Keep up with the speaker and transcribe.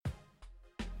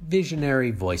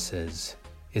Visionary Voices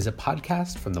is a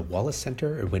podcast from the Wallace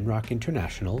Center at Winrock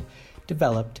International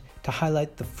developed to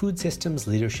highlight the Food Systems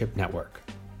Leadership Network,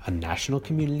 a national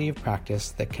community of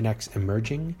practice that connects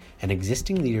emerging and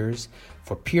existing leaders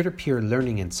for peer-to-peer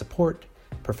learning and support,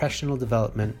 professional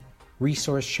development,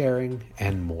 resource sharing,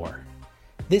 and more.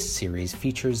 This series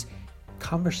features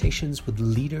conversations with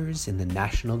leaders in the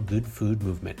national good food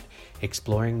movement,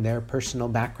 exploring their personal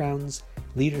backgrounds,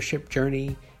 leadership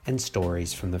journey, and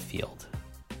stories from the field.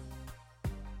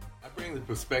 I bring the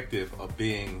perspective of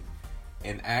being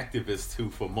an activist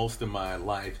who for most of my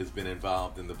life has been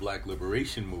involved in the Black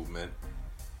Liberation Movement,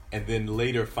 and then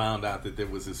later found out that there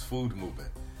was this food movement.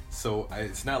 So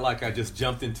it's not like I just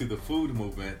jumped into the food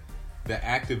movement. The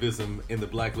activism in the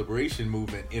Black Liberation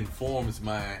Movement informs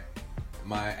my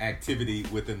activity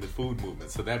within the food movement.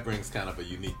 So that brings kind of a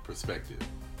unique perspective.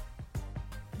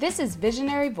 This is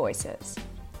Visionary Voices,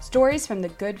 stories from the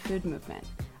Good Food Movement,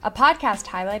 a podcast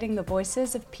highlighting the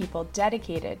voices of people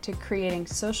dedicated to creating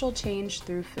social change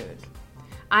through food.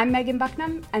 I'm Megan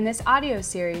Bucknam, and this audio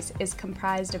series is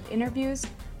comprised of interviews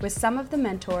with some of the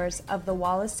mentors of the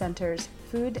Wallace Center's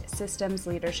Food Systems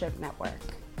Leadership Network.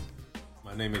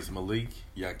 My name is Malik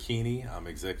Yakini. I'm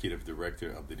Executive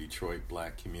Director of the Detroit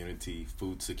Black Community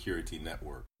Food Security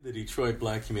Network. The Detroit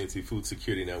Black Community Food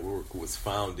Security Network was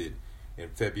founded in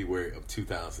February of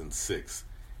 2006.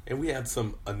 And we had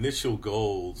some initial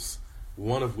goals,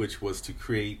 one of which was to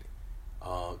create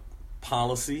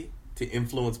policy, to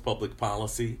influence public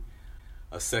policy.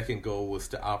 A second goal was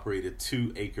to operate a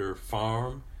 2-acre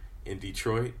farm in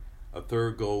Detroit. A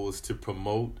third goal was to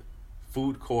promote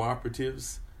food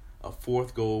cooperatives. A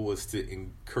fourth goal was to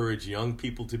encourage young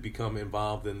people to become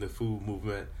involved in the food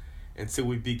movement. And so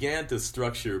we began to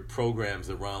structure programs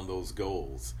around those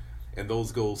goals. And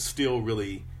those goals still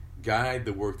really guide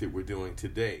the work that we're doing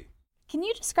today. Can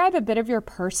you describe a bit of your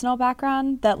personal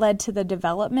background that led to the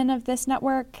development of this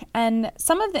network and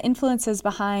some of the influences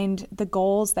behind the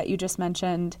goals that you just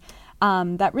mentioned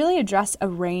that really address a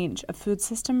range of food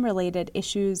system related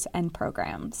issues and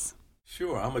programs?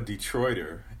 Sure. I'm a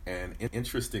Detroiter, and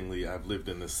interestingly, I've lived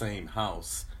in the same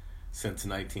house since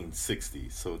 1960,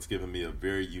 so it's given me a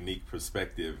very unique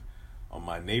perspective on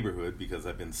my neighborhood because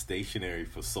I've been stationary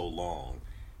for so long.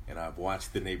 And I've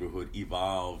watched the neighborhood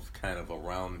evolve kind of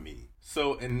around me. So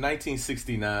in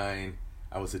 1969,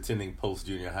 I was attending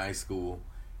post-junior high school,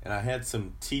 and I had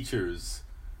some teachers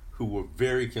who were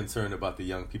very concerned about the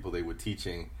young people they were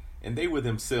teaching, and they were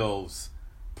themselves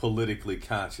politically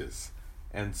conscious.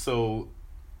 And so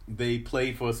they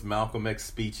played for us Malcolm X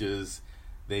speeches.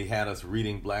 They had us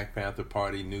reading Black Panther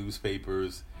Party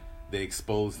newspapers. They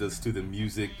exposed us to the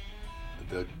music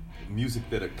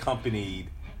that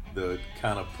accompanied the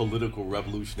kind of political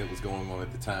revolution that was going on at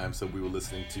the time. So we were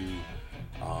listening to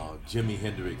Jimi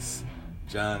Hendrix,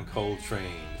 John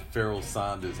Coltrane, Pharoah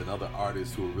Sanders, and other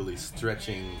artists who were really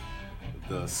stretching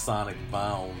the sonic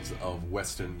bounds of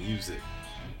Western music.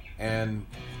 And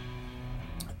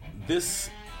this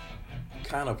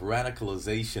kind of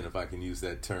radicalization, if I can use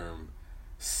that term,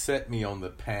 set me on the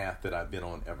path that I've been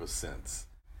on ever since.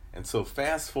 And so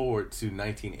fast forward to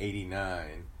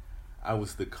 1989, I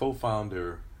was the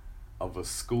co-founder of a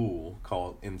school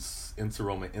called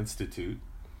Insuroma Institute,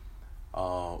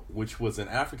 which was an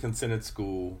African-centered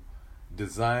school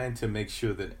designed to make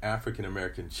sure that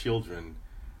African-American children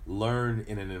learned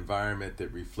in an environment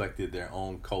that reflected their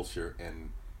own culture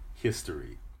and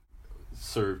history.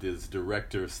 Served as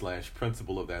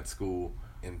director/principal of that school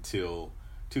until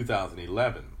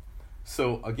 2011.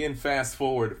 So again, fast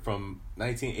forward from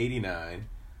 1989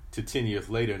 to 10 years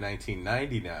later,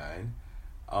 1999,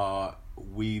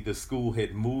 the school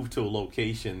had moved to a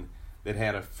location that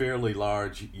had a fairly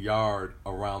large yard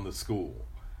around the school.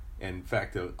 In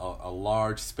fact, a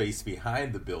large space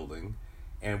behind the building,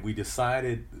 and we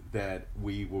decided that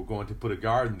we were going to put a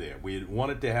garden there. We had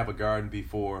wanted to have a garden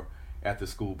before at the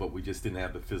school, but we just didn't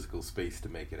have the physical space to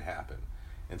make it happen.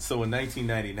 And so in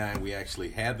 1999, we actually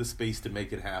had the space to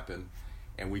make it happen,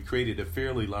 and we created a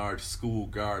fairly large school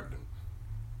garden.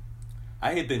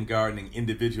 I had been gardening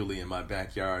individually in my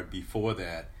backyard before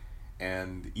that,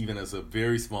 and even as a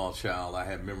very small child, I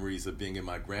have memories of being in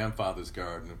my grandfather's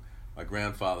garden. My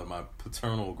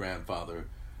paternal grandfather,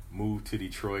 moved to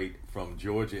Detroit from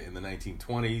Georgia in the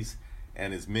 1920s,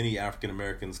 and as many African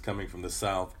Americans coming from the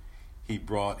South, he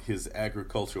brought his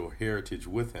agricultural heritage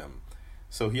with him.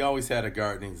 So he always had a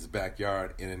garden in his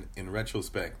backyard, and in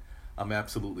retrospect, I'm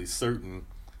absolutely certain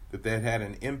that had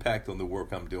an impact on the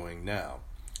work I'm doing now.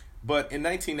 But in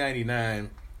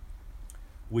 1999,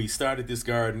 we started this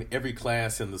garden. Every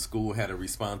class in the school had a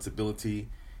responsibility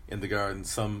in the garden.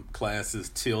 Some classes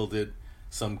tilled it,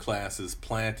 some classes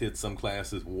planted, some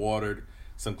classes watered,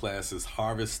 some classes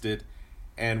harvested,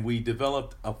 and we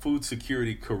developed a food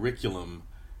security curriculum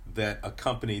that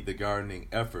accompanied the gardening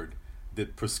effort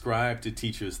that prescribed to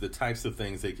teachers the types of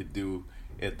things they could do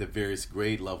at the various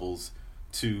grade levels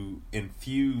to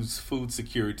infuse food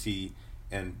security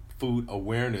and food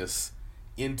awareness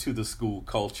into the school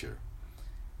culture.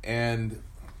 And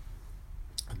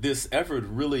this effort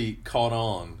really caught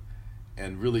on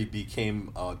and really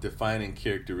became a defining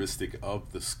characteristic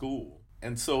of the school.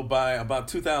 And so by about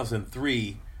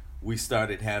 2003, we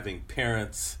started having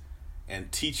parents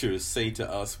and teachers say to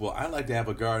us, well, I'd like to have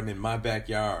a garden in my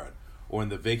backyard or in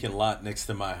the vacant lot next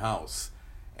to my house.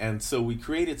 And so we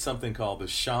created something called the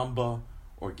Shamba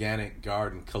Organic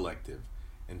Garden Collective.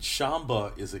 And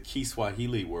Shamba is a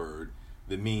Kiswahili word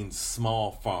that means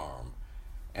small farm.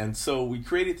 And so we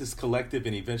created this collective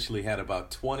and eventually had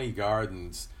about 20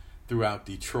 gardens throughout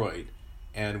Detroit.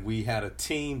 And we had a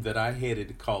team that I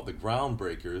headed called the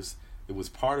Groundbreakers. It was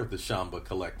part of the Shamba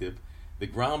Collective. The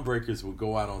Groundbreakers would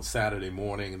go out on Saturday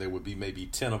morning, and there would be maybe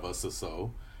 10 of us or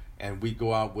so. And we'd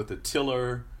go out with a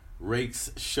tiller,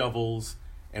 rakes, shovels,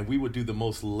 and we would do the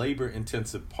most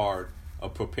labor-intensive part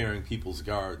of preparing people's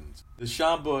gardens. The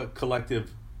Shamba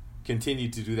Collective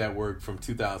continued to do that work from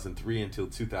 2003 until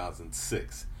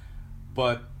 2006.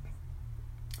 But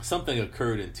something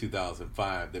occurred in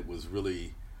 2005 that was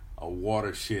really a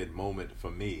watershed moment for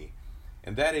me.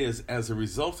 And that is, as a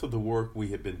result of the work we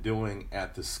had been doing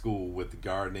at the school with the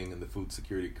gardening and the food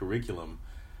security curriculum,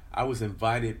 I was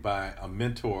invited by a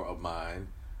mentor of mine,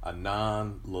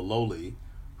 Anand Laloli,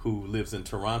 who lives in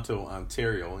Toronto,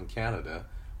 Ontario in Canada,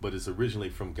 but is originally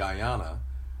from Guyana.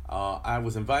 I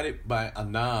was invited by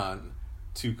Anand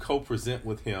to co-present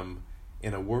with him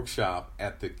in a workshop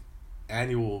at the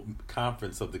annual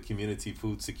conference of the Community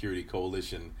Food Security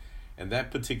Coalition. And that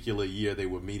particular year they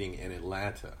were meeting in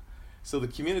Atlanta. So the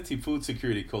Community Food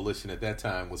Security Coalition at that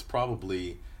time was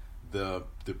probably the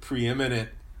preeminent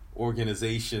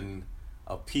organization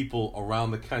of people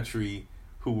around the country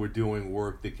who were doing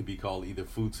work that could be called either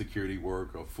food security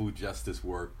work or food justice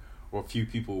work, or a few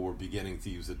people were beginning to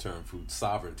use the term food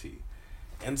sovereignty.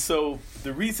 And so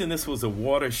the reason this was a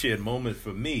watershed moment for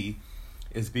me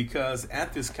is because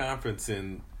at this conference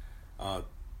in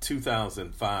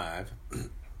 2005,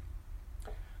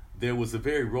 there was a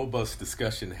very robust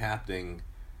discussion happening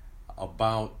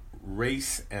about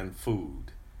race and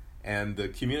food. And the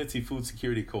Community Food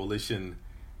Security Coalition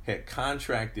had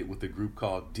contracted with a group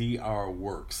called DR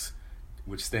Works,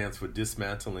 which stands for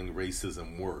Dismantling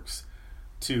Racism Works,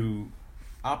 to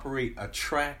operate a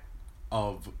track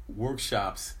of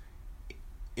workshops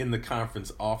in the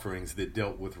conference offerings that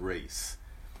dealt with race.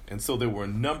 And so there were a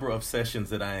number of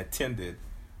sessions that I attended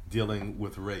dealing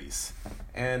with race.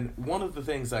 And one of the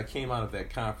things I came out of that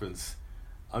conference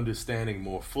understanding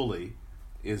more fully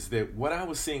is that what I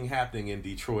was seeing happening in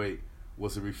Detroit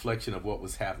was a reflection of what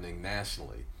was happening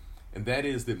nationally. And that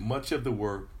is that much of the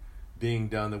work being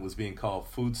done that was being called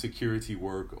food security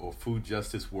work or food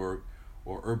justice work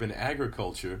or urban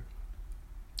agriculture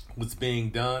was being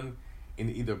done in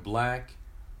either black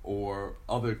or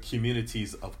other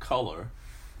communities of color,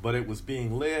 but it was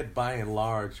being led by and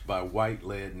large by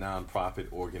white-led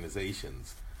nonprofit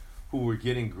organizations who were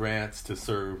getting grants to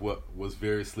serve what was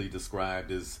variously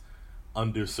described as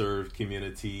underserved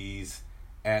communities,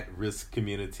 at-risk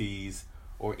communities,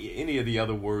 or any of the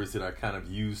other words that are kind of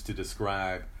used to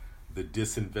describe the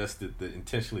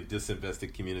intentionally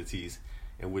disinvested communities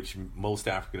in which most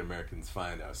African Americans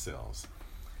find ourselves.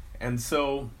 And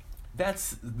so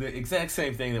that's the exact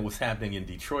same thing that was happening in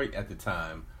Detroit at the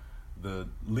time. The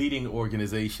leading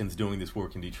organizations doing this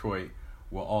work in Detroit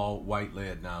were all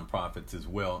white-led nonprofits as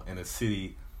well, in a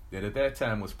city that at that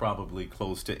time was probably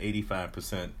close to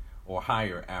 85% or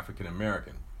higher African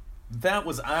American. That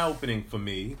was eye-opening for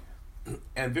me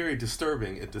and very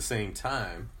disturbing at the same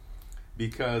time,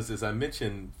 because as I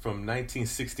mentioned, from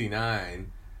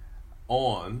 1969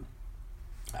 on,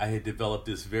 I had developed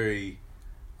this very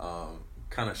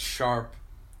kind of sharp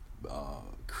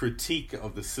critique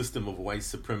of the system of white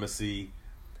supremacy,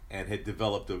 and had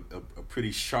developed a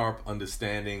pretty sharp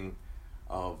understanding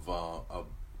of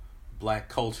black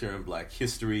culture and black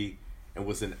history, and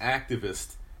was an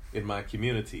activist in my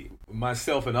community.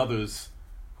 Myself and others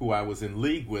who I was in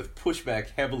league with pushed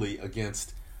back heavily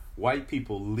against white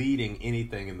people leading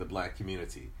anything in the black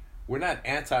community. We're not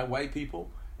anti-white people,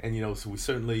 and so we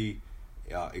certainly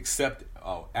accept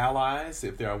allies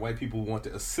if there are white people who want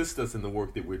to assist us in the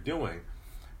work that we're doing.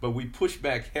 But we push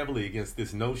back heavily against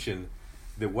this notion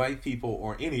that white people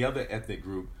or any other ethnic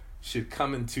group should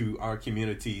come into our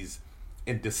communities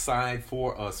and decide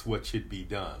for us what should be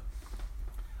done.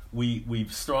 we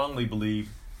strongly believe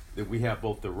that we have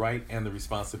both the right and the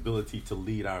responsibility to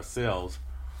lead ourselves,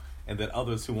 and that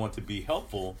others who want to be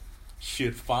helpful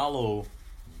should follow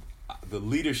the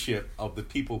leadership of the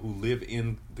people who live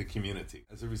in the community.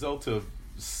 As a result of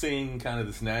seeing kind of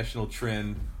this national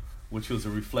trend, which was a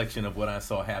reflection of what I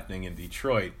saw happening in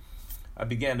Detroit, I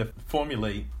began to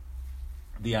formulate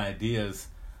the ideas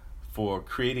for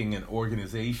creating an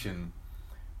organization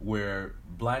where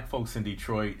Black folks in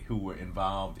Detroit who were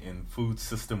involved in food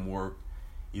system work,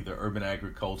 either urban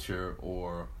agriculture,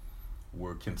 or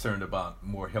were concerned about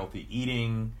more healthy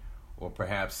eating, or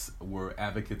perhaps were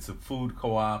advocates of food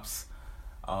co-ops,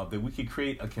 that we could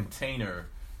create a container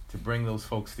to bring those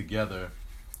folks together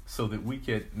so that we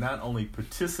could not only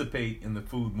participate in the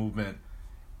food movement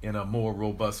in a more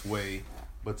robust way,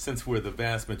 but since we're the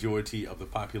vast majority of the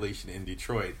population in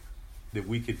Detroit, that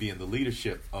we could be in the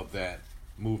leadership of that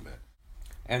movement.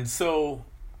 And so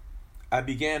I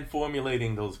began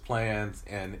formulating those plans,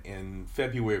 and in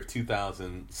February of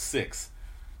 2006,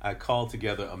 I called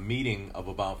together a meeting of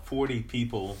about 40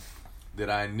 people that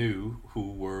I knew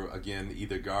who were, again,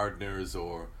 either gardeners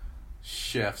or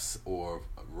chefs or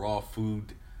raw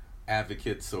food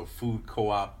advocates or food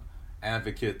co-op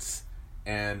advocates,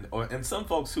 and some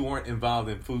folks who weren't involved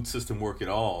in food system work at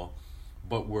all,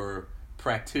 but were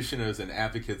practitioners and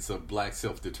advocates of Black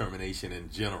self-determination in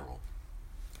general.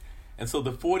 And so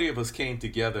the 40 of us came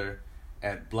together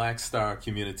at Black Star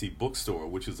Community Bookstore,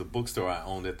 which was a bookstore I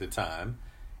owned at the time,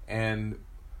 and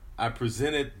I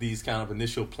presented these kind of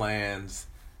initial plans.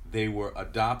 They were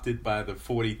adopted by the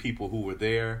 40 people who were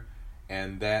there,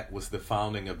 and that was the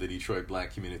founding of the Detroit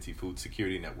Black Community Food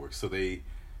Security Network. So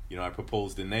I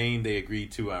proposed a name they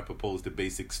agreed to, I proposed a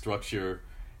basic structure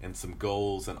and some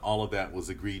goals, and all of that was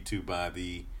agreed to by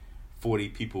the 40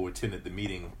 people who attended the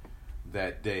meeting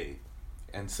that day.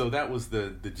 And so that was the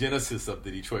genesis of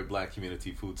the Detroit Black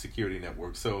Community Food Security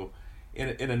Network. So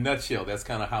in a nutshell, that's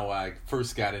kind of how I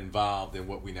first got involved in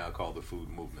what we now call the food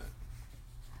movement.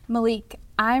 Malik,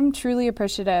 I'm truly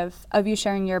appreciative of you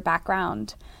sharing your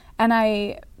background, and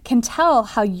I can tell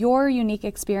how your unique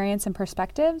experience and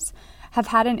perspectives have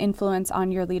had an influence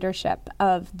on your leadership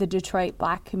of the Detroit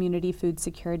Black Community Food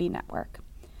Security Network.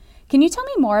 Can you tell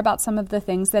me more about some of the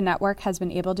things the network has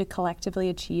been able to collectively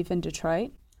achieve in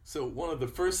Detroit? So one of the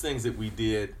first things that we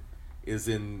did is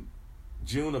in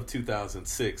June of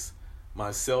 2006,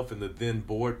 myself and the then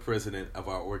board president of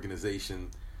our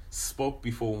organization spoke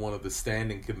before one of the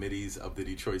standing committees of the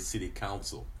Detroit City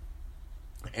Council.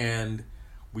 And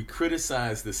we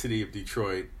criticized the city of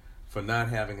Detroit for not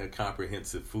having a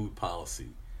comprehensive food policy.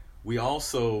 We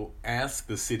also asked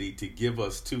the city to give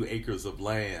us 2 acres of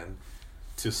land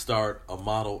to start a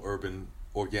model urban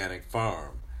organic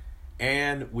farm.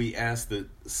 And we asked the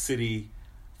city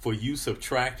for use of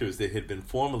tractors that had been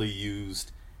formerly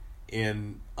used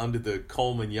under the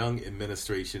Coleman Young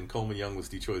administration. Coleman Young was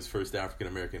Detroit's first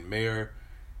African-American mayor,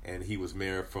 and he was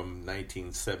mayor from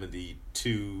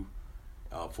 1972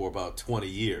 for about 20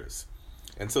 years.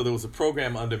 And so there was a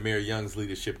program under Mayor Young's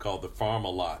leadership called the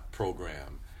Farm-A-Lot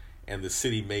program, and the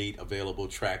city made available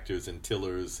tractors and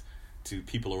tillers to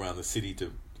people around the city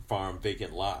to farm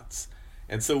vacant lots.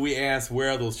 And so we asked,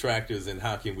 where are those tractors and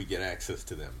how can we get access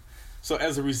to them? So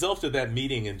as a result of that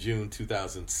meeting in June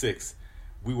 2006,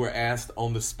 we were asked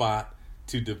on the spot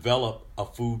to develop a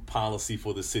food policy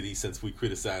for the city, since we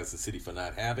criticized the city for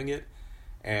not having it.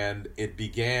 And it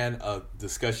began a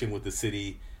discussion with the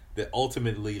city that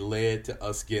ultimately led to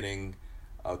us getting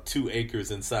 2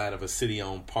 acres inside of a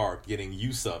city-owned park, getting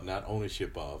use of, not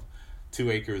ownership of,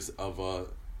 2 acres of a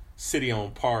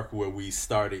city-owned park where we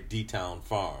started D-Town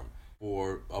Farm.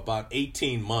 For about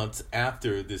 18 months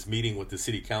after this meeting with the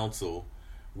city council,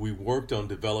 we worked on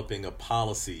developing a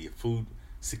policy, a food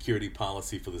security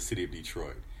policy for the city of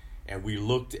Detroit. And we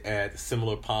looked at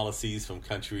similar policies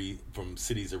from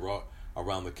cities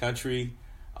around the country.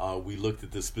 We looked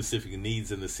at the specific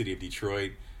needs in the city of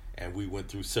Detroit, and we went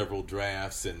through several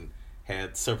drafts and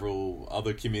had several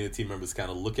other community members kind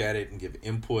of look at it and give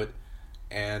input.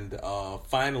 And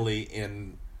finally,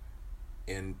 in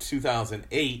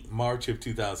 2008, March of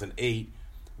 2008,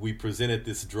 we presented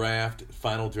this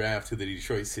final draft to the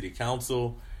Detroit City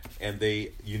Council, and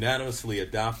they unanimously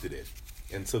adopted it.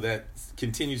 And so that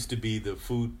continues to be the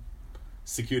food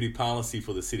security policy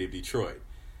for the city of Detroit.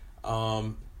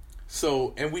 And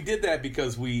we did that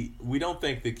because we don't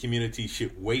think the community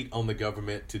should wait on the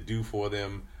government to do for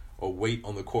them or wait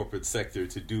on the corporate sector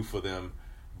to do for them,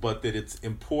 but that it's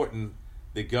important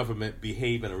that government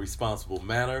behave in a responsible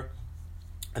manner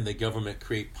and that government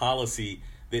create policy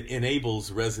that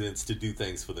enables residents to do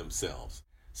things for themselves.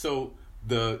 So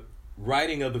the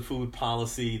writing of the food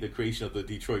policy, the creation of the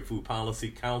Detroit Food Policy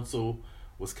Council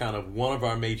was kind of one of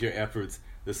our major efforts.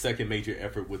 The second major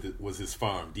effort was his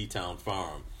farm, D-Town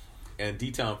Farm. And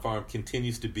D-Town Farm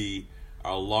continues to be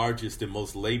our largest and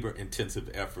most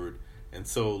labor-intensive effort. And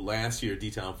so last year at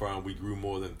D-Town Farm, we grew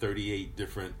more than 38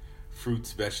 different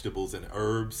fruits, vegetables, and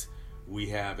herbs. We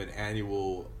have an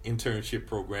annual internship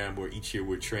program where each year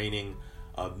we're training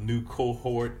a new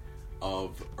cohort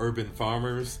of urban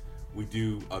farmers. We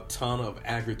do a ton of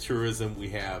agritourism. We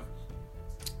have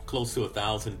close to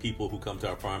 1,000 people who come to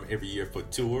our farm every year for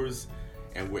tours,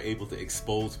 and we're able to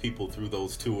expose people through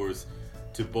those tours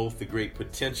to both the great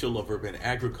potential of urban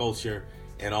agriculture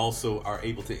and also are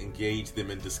able to engage them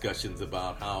in discussions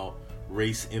about how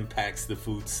race impacts the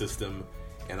food system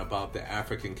and about the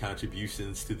African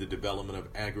contributions to the development of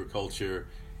agriculture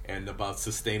and about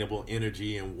sustainable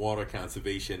energy and water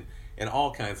conservation and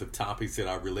all kinds of topics that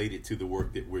are related to the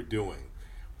work that we're doing.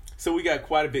 So we got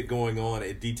quite a bit going on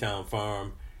at D-Town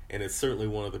Farm, and it's certainly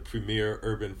one of the premier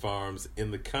urban farms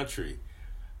in the country.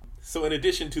 So in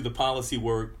addition to the policy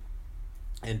work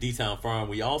and D-Town Farm,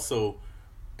 we also,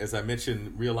 as I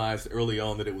mentioned, realized early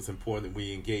on that it was important that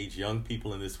we engage young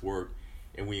people in this work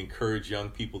and we encourage young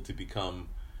people to become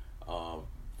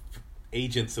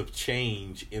agents of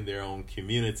change in their own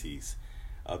communities.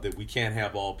 That we can't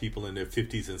have all people in their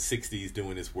 50s and 60s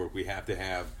doing this work. We have to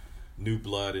have new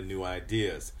blood and new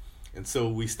ideas. And so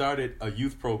we started a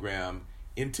youth program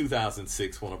in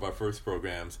 2006. One of our first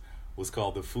programs was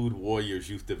called the Food Warriors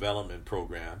Youth Development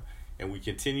Program. And we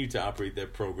continue to operate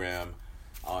that program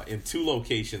in 2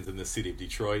 locations in the city of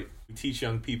Detroit. We teach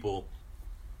young people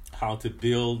how to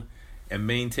build and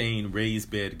maintain raised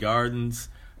bed gardens,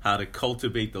 how to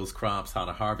cultivate those crops, how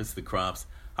to harvest the crops,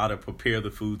 how to prepare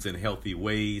the foods in healthy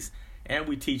ways, and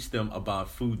we teach them about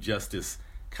food justice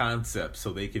concepts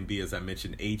so they can be, as I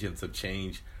mentioned, agents of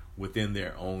change within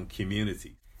their own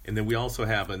community. And then we also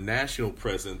have a national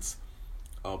presence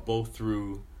both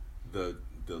through the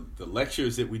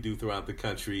lectures that we do throughout the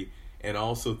country and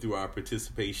also through our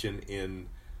participation in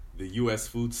the U.S.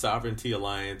 Food Sovereignty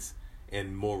Alliance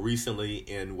and more recently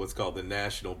in what's called the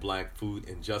National Black Food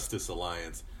and Justice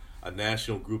Alliance, a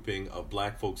national grouping of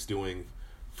Black folks doing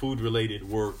food-related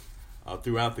work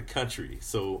throughout the country.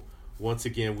 So once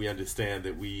again, we understand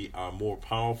that we are more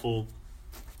powerful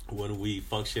when we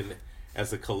function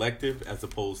as a collective as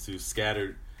opposed to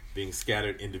being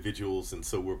scattered individuals. And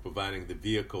so we're providing the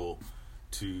vehicle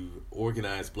to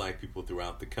organize Black people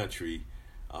throughout the country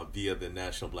via the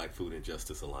National Black Food and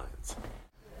Justice Alliance.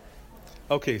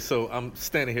 Okay, so I'm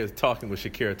standing here talking with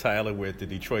Shakira Tyler. We're at the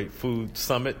Detroit Food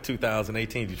Summit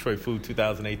 2018, Detroit Food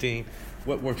 2018.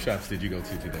 What workshops did you go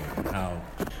to today? How?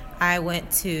 I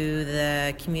went to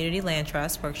the Community Land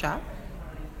Trust workshop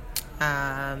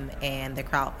and the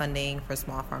crowdfunding for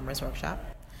small farmers workshop.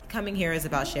 Coming here is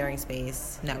about sharing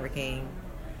space, networking,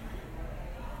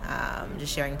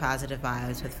 just sharing positive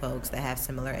vibes with folks that have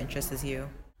similar interests as you.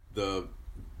 The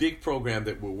big program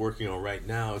that we're working on right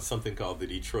now is something called the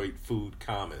Detroit Food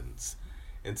Commons.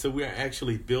 And so we are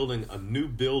actually building a new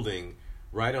building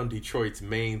right on Detroit's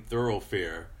main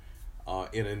thoroughfare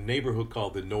in a neighborhood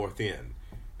called the North End.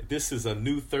 This is a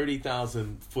new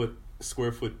 30,000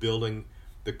 square foot building,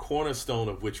 the cornerstone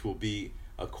of which will be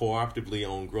a cooperatively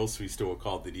owned grocery store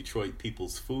called the Detroit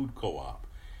People's Food Co-op.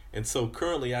 And so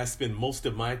currently I spend most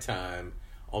of my time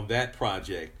on that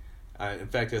project. In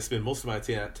fact, I spend most of my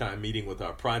time meeting with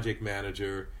our project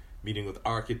manager, meeting with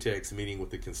architects, meeting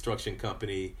with the construction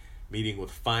company, meeting with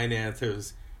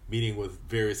financiers, meeting with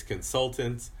various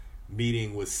consultants,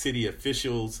 meeting with city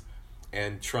officials,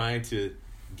 and trying to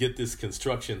get this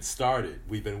construction started.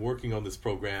 We've been working on this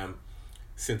program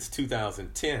since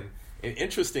 2010. And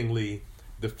interestingly,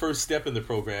 the first step in the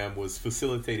program was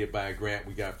facilitated by a grant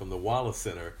we got from the Wallace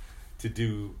Center to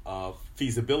do a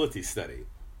feasibility study.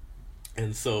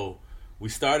 And so we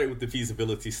started with the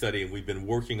feasibility study, and we've been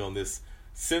working on this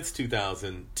since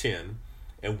 2010,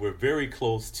 and we're very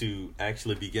close to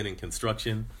actually beginning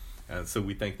construction. So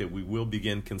we think that we will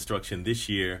begin construction this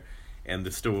year, and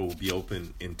the store will be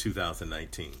open in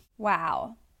 2019.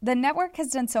 Wow. The network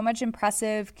has done so much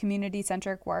impressive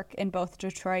community-centric work in both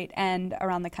Detroit and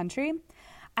around the country.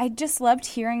 I just loved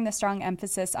hearing the strong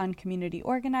emphasis on community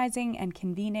organizing and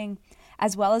convening,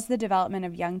 as well as the development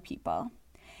of young people.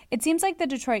 It seems like the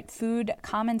Detroit Food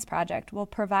Commons Project will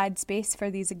provide space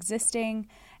for these existing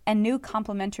and new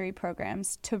complementary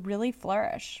programs to really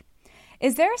flourish.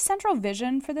 Is there a central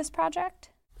vision for this project?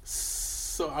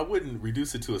 So I wouldn't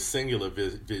reduce it to a singular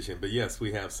vision, but yes,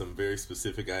 we have some very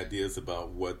specific ideas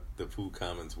about what the Food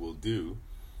Commons will do.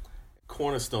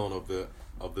 Cornerstone of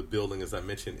the building, as I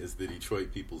mentioned, is the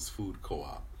Detroit People's Food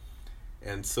Co-op.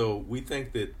 And so we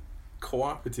think that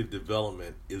cooperative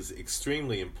development is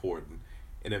extremely important,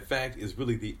 and in fact is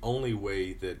really the only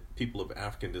way that people of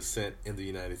African descent in the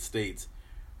United States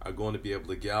are going to be able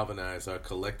to galvanize our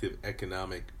collective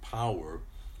economic power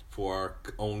for our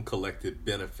own collective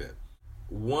benefit.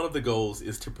 One of the goals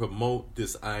is to promote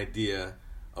this idea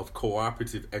of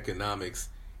cooperative economics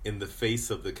in the face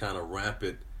of the kind of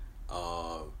rapid,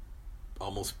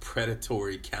 almost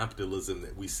predatory capitalism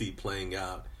that we see playing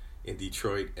out in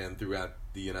Detroit and throughout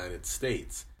the United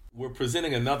States. We're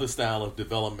presenting another style of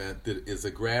development that is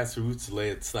a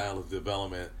grassroots-led style of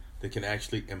development that can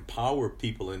actually empower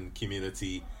people in the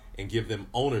community and give them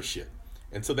ownership.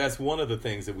 And so that's one of the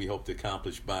things that we hope to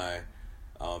accomplish by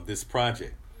this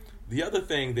project. The other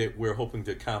thing that we're hoping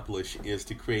to accomplish is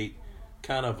to create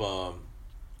kind of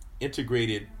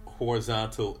integrated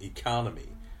horizontal economy.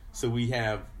 So we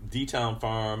have D-Town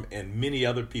Farm and many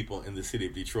other people in the city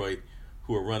of Detroit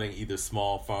who are running either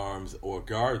small farms or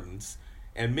gardens,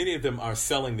 and many of them are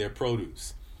selling their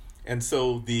produce. And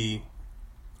so the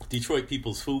Detroit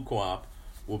People's Food Co-op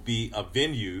will be a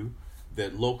venue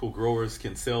that local growers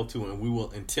can sell to, and we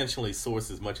will intentionally source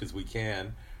as much as we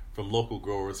can from local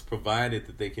growers, provided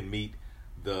that they can meet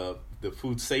the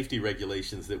food safety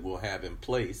regulations that we'll have in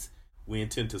place. We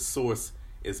intend to source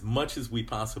as much as we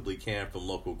possibly can from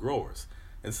local growers.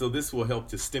 And so this will help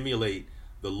to stimulate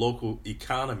the local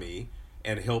economy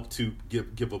and help to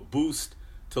give a boost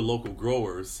to local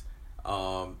growers.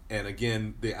 And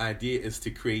again, the idea is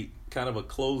to create kind of a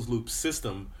closed loop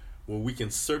system where we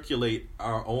can circulate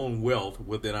our own wealth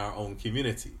within our own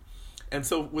community. And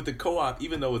so with the co-op,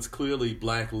 even though it's clearly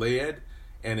Black-led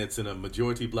and it's in a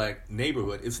majority Black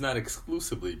neighborhood, it's not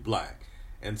exclusively Black.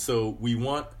 And so we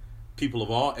want people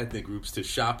of all ethnic groups to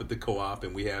shop at the co-op,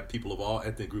 and we have people of all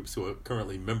ethnic groups who are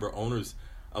currently member owners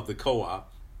of the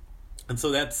co-op. And so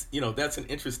that's an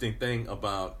interesting thing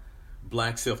about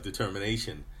Black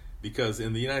self-determination, because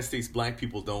in the United States, Black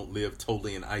people don't live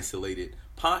totally in isolated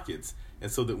pockets.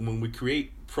 And so that when we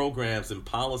create programs and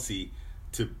policy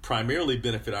to primarily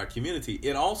benefit our community,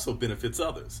 it also benefits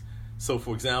others. So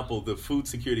for example, the food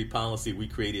security policy we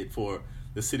created for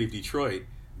the city of Detroit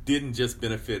didn't just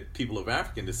benefit people of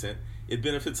African descent, it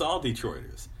benefits all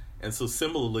Detroiters. And so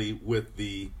similarly with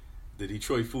the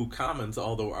Detroit Food Commons,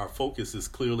 although our focus is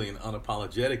clearly and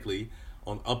unapologetically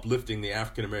on uplifting the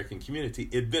African American community,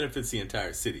 it benefits the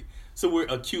entire city. So we're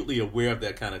acutely aware of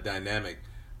that kind of dynamic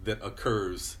that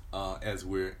occurs as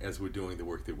we're doing the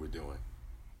work that we're doing.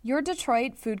 Your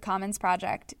Detroit Food Commons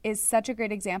project is such a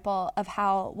great example of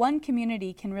how one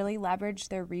community can really leverage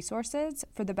their resources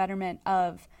for the betterment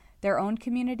of their own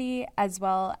community as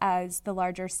well as the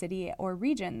larger city or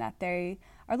region that they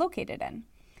are located in.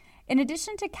 In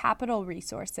addition to capital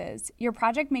resources, your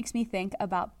project makes me think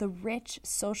about the rich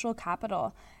social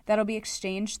capital that'll be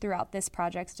exchanged throughout this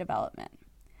project's development.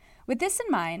 With this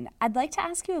in mind, I'd like to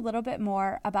ask you a little bit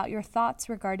more about your thoughts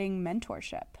regarding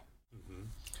mentorship. Mm-hmm.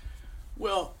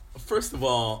 Well, first of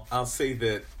all, I'll say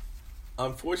that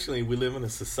unfortunately we live in a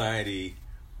society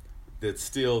that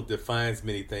still defines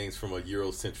many things from a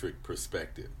Eurocentric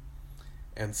perspective.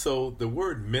 And so the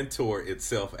word mentor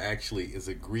itself actually is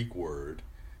a Greek word.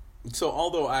 So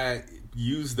although I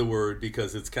use the word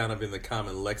because it's kind of in the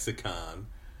common lexicon,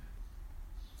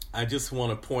 I just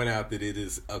want to point out that it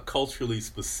is a culturally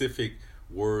specific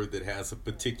word that has a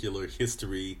particular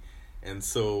history. And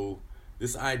so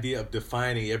this idea of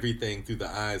defining everything through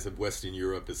the eyes of Western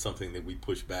Europe is something that we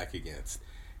push back against.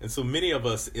 And so many of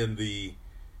us in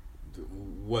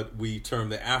what we term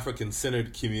the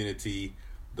African-centered community,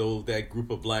 though that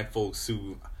group of Black folks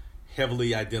who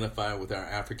heavily identify with our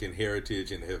African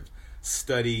heritage and have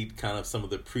studied kind of some of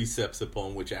the precepts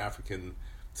upon which African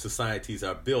societies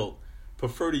are built,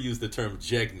 prefer to use the term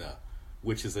jegna,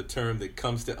 which is a term that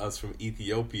comes to us from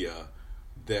Ethiopia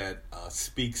that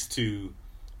speaks to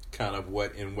kind of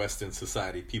what in Western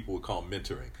society people would call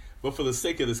mentoring. But for the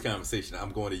sake of this conversation,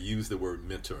 I'm going to use the word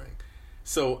mentoring.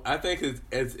 So I think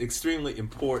it's extremely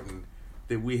important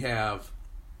that we have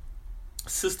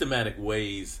systematic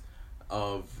ways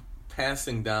of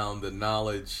passing down the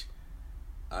knowledge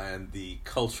and the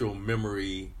cultural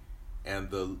memory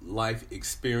and the life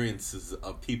experiences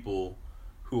of people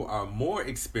who are more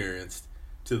experienced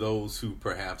to those who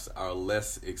perhaps are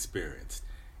less experienced.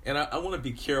 And I want to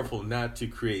be careful not to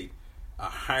create a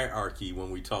hierarchy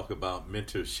when we talk about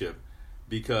mentorship,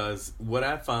 because what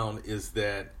I found is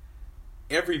that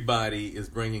everybody is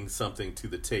bringing something to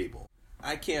the table.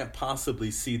 I can't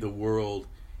possibly see the world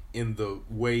in the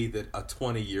way that a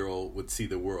 20-year-old would see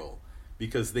the world,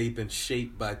 because they've been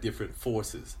shaped by different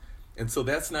forces. And so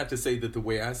that's not to say that the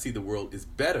way I see the world is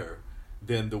better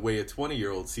than the way a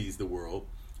 20-year-old sees the world.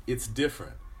 It's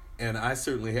different. And I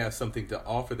certainly have something to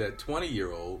offer that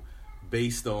 20-year-old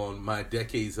based on my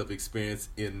decades of experience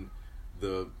in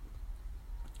the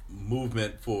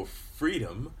movement for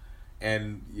freedom,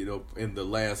 and in the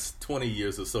last 20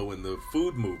 years or so in the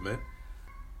food movement.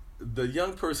 The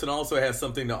young person also has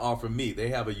something to offer me. They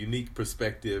have a unique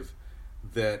perspective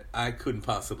that I couldn't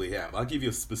possibly have. I'll give you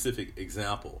a specific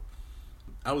example.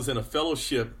 I was in a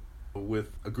fellowship with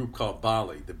a group called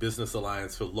BALI, the Business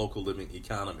Alliance for Local Living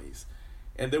Economies.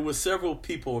 And there were several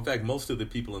people, in fact, most of the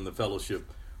people in the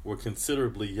fellowship were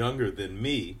considerably younger than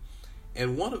me.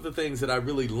 And one of the things that I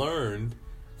really learned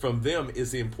from them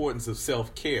is the importance of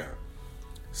self-care.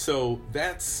 So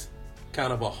that's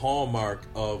kind of a hallmark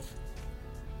of,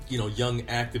 young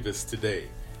activists today.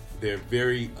 They're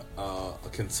very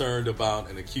concerned about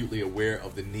and acutely aware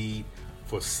of the need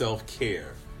for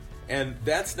self-care. And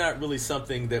that's not really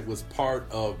something that was part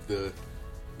of the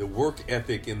work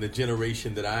ethic in the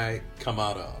generation that I come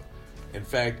out of. In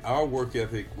fact, our work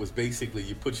ethic was basically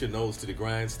you put your nose to the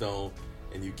grindstone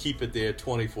and you keep it there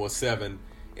 24/7.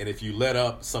 And if you let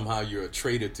up, somehow you're a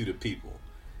traitor to the people.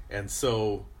 And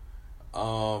so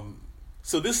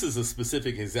this is a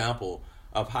specific example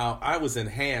of how I was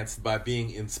enhanced by being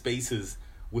in spaces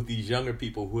with these younger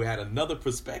people who had another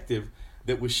perspective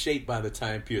that was shaped by the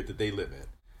time period that they live in.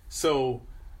 So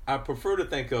I prefer to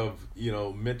think of,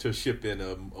 mentorship in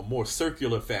a more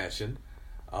circular fashion,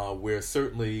 where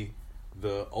certainly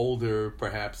the older,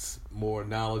 perhaps more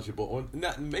knowledgeable, or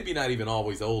maybe not even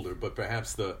always older, but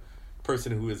perhaps the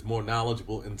person who is more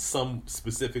knowledgeable in some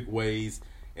specific ways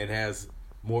and has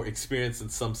more experience in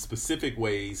some specific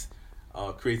ways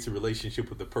creates a relationship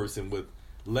with the person with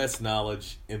less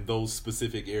knowledge in those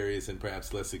specific areas and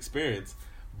perhaps less experience,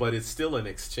 but it's still an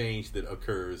exchange that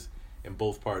occurs and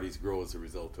both parties grow as a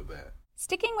result of that.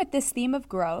 Sticking with this theme of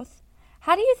growth,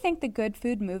 how do you think the good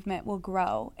food movement will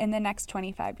grow in the next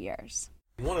 25 years?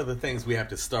 One of the things we have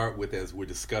to start with as we're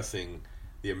discussing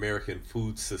the American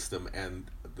food system and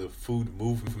the food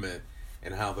movement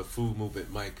and how the food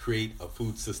movement might create a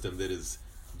food system that is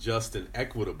just and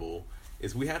equitable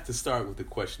is we have to start with the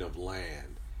question of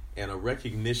land and a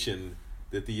recognition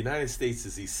that the United States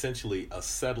is essentially a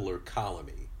settler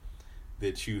colony,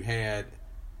 that you had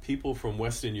people from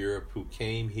Western Europe who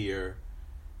came here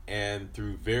and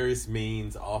through various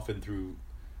means, often through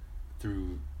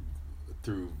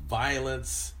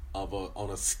violence on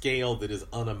a scale that is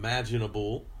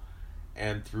unimaginable,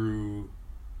 and through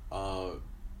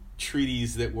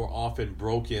treaties that were often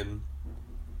broken,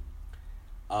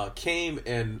 came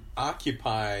and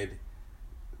occupied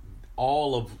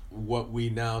all of what we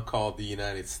now call the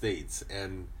United States.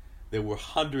 And there were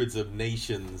hundreds of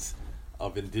nations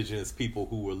of indigenous people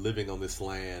who were living on this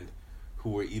land,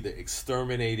 who were either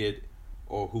exterminated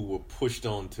or who were pushed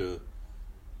onto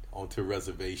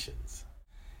reservations.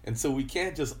 And so we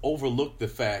can't just overlook the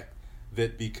fact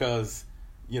that because,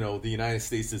 the United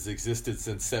States has existed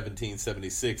since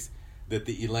 1776, that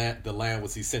the land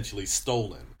was essentially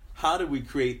stolen. How do we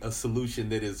create a solution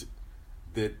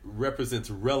that represents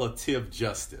relative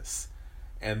justice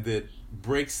and that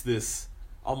breaks this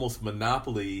almost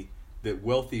monopoly that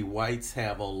wealthy whites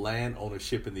have on land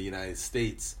ownership in the United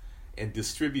States and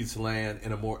distributes land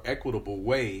in a more equitable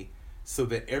way so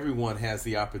that everyone has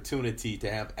the opportunity to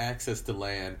have access to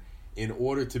land in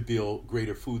order to build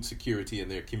greater food security in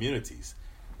their communities?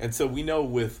 And so we know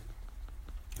with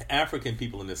African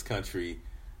people in this country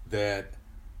that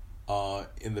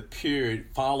in the period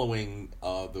following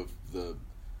the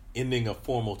ending of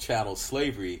formal chattel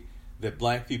slavery, that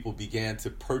black people began to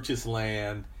purchase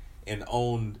land and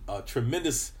own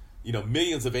tremendous,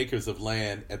 millions of acres of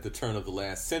land at the turn of the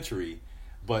last century.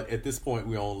 But at this point,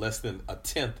 we own less than a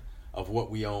tenth of what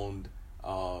we owned,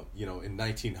 in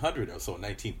 1900 or so.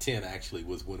 1910 actually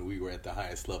was when we were at the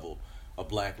highest level of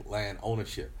black land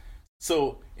ownership.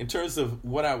 So in terms of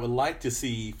what I would like to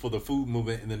see for the food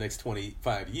movement in the next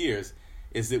 25 years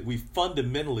is that we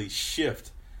fundamentally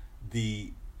shift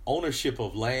the ownership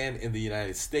of land in the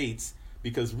United States,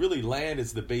 because really land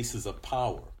is the basis of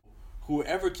power.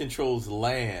 Whoever controls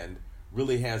land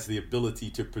really has the ability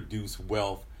to produce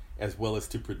wealth as well as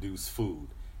to produce food.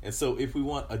 And so if we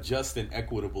want a just and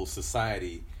equitable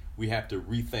society, we have to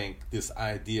rethink this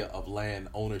idea of land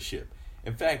ownership.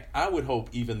 In fact, I would hope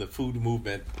even the food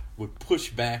movement would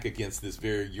push back against this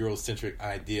very Eurocentric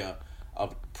idea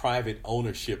of private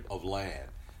ownership of land.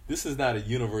 This is not a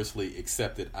universally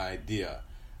accepted idea.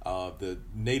 The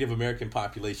Native American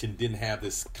population didn't have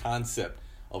this concept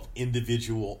of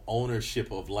individual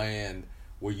ownership of land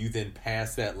where you then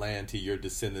pass that land to your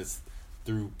descendants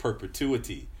through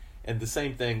perpetuity. And the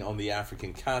same thing on the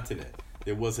African continent.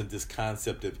 there wasn't this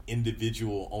concept of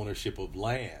individual ownership of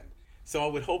land. So I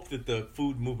would hope that the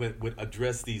food movement would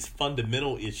address these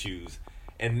fundamental issues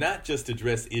and not just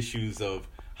address issues of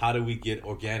how do we get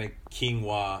organic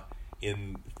quinoa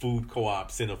in food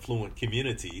co-ops in affluent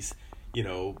communities,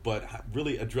 but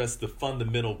really address the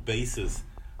fundamental basis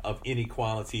of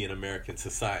inequality in American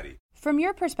society. From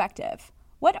your perspective,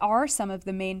 what are some of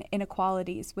the main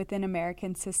inequalities within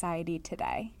American society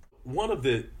today? One of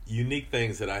the unique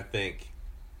things that I think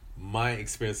my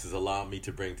experiences allowed me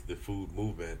to bring to the food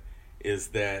movement is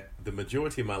that the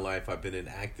majority of my life I've been an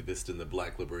activist in the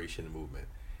Black liberation movement,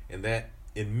 and that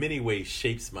in many ways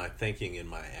shapes my thinking and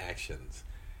my actions.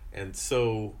 And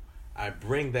so I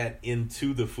bring that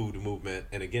into the food movement,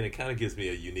 and again, it kind of gives me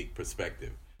a unique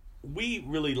perspective. We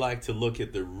really like to look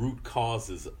at the root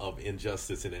causes of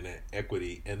injustice and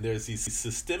inequity, and there's these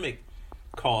systemic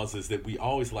causes that we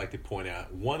always like to point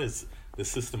out. One is the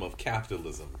system of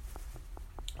capitalism,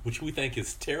 which we think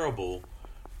is terrible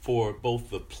for both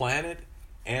the planet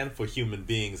and for human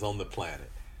beings on the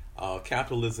planet.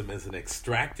 Capitalism is an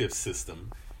extractive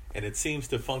system, and it seems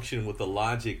to function with a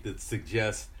logic that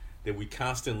suggests that we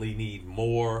constantly need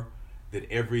more,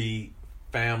 that every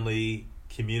family,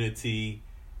 community,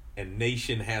 and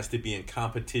nation has to be in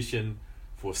competition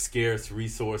for scarce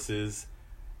resources.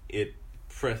 It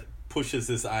pushes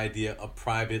this idea of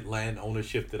private land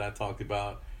ownership that I talked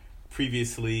about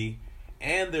previously.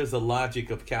 And there's a logic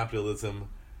of capitalism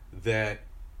that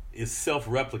is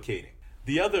self-replicating.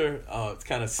 The other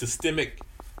kind of systemic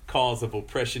cause of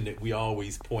oppression that we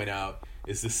always point out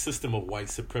is the system of white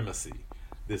supremacy,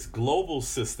 this global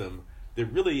system that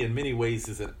really in many ways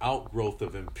is an outgrowth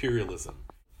of imperialism.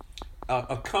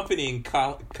 Accompanying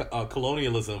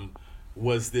colonialism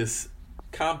was this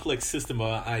complex system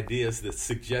of ideas that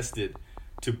suggested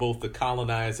to both the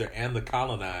colonizer and the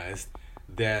colonized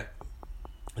that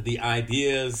the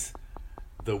ideas,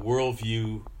 the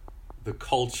worldview, the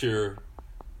culture,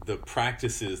 the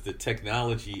practices, the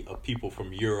technology of people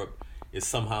from Europe is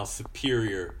somehow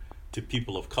superior to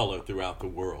people of color throughout the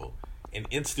world. And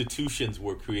institutions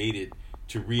were created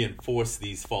to reinforce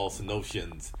these false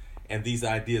notions, and these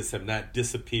ideas have not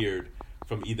disappeared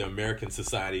from either American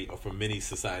society or from many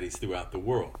societies throughout the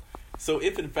world. So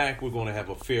if in fact we're going to have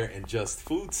a fair and just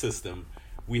food system,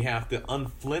 we have to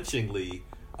unflinchingly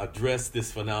address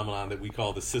this phenomenon that we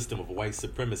call the system of white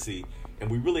supremacy, and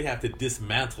we really have to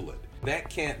dismantle it. That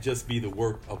can't just be the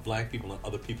work of Black people and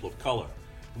other people of color.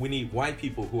 We need white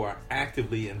people who are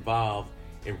actively involved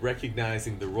in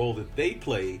recognizing the role that they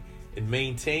play in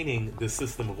maintaining the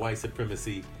system of white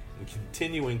supremacy and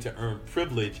continuing to earn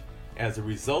privilege as a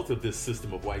result of this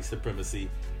system of white supremacy.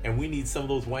 And we need some of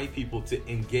those white people to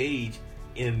engage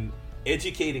in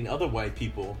educating other white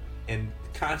people and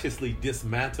consciously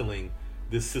dismantling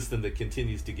this system that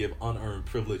continues to give unearned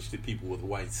privilege to people with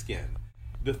white skin.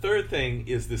 The third thing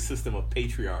is the system of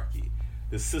patriarchy,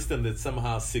 the system that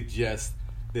somehow suggests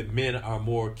that men are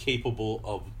more capable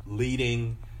of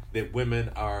leading, that women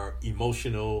are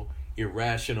emotional,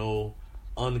 irrational,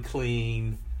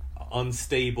 unclean,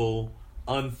 unstable,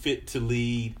 unfit to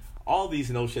lead. All these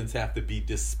notions have to be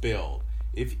dispelled.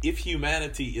 If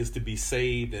humanity is to be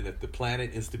saved and if the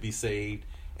planet is to be saved,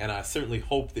 and I certainly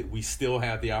hope that we still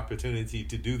have the opportunity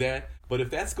to do that, but if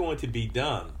that's going to be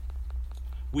done,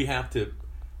 we have to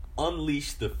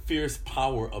unleash the fierce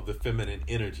power of the feminine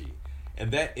energy.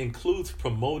 And that includes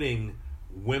promoting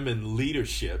women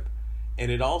leadership,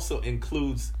 and it also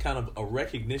includes kind of a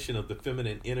recognition of the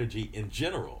feminine energy in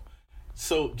general.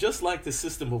 So just like the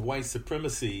system of white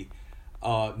supremacy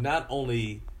not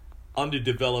only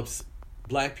underdevelops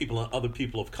Black people and other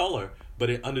people of color, but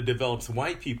it underdevelops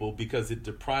white people because it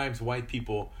deprives white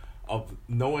people of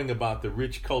knowing about the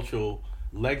rich cultural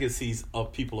legacies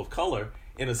of people of color.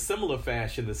 In a similar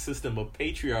fashion, the system of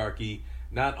patriarchy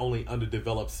not only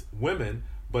underdevelops women,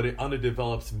 but it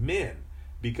underdevelops men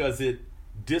because it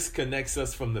disconnects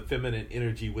us from the feminine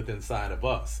energy within inside of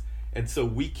us. And so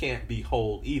we can't be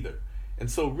whole either. And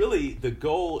so really the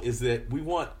goal is that we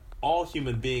want all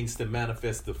human beings to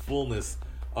manifest the fullness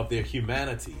of their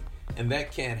humanity. And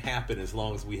that can't happen as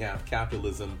long as we have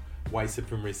capitalism, white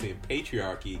supremacy, and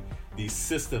patriarchy, these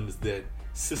systems that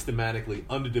systematically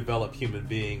underdevelop human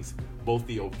beings, both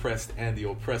the oppressed and the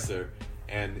oppressor,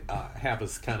 and have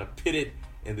us kind of pitted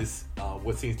in this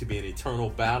what seems to be an eternal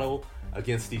battle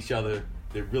against each other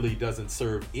that really doesn't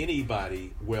serve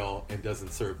anybody well and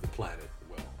doesn't serve the planet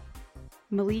well.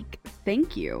 Malik,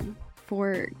 thank you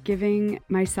for giving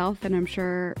myself, and I'm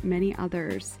sure many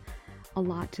others, a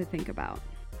lot to think about.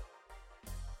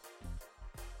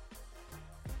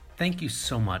 Thank you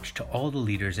so much to all the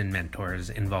leaders and mentors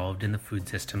involved in the Food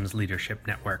Systems Leadership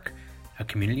Network, a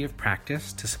community of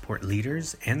practice to support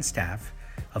leaders and staff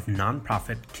of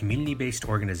nonprofit, community-based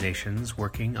organizations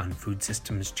working on food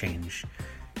systems change.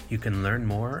 You can learn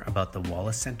more about the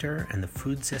Wallace Center and the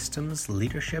Food Systems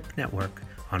Leadership Network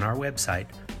on our website,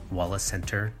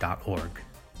 wallacecenter.org.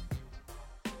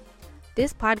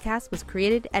 This podcast was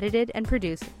created, edited, and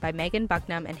produced by Megan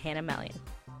Bucknam and Hannah Mellion.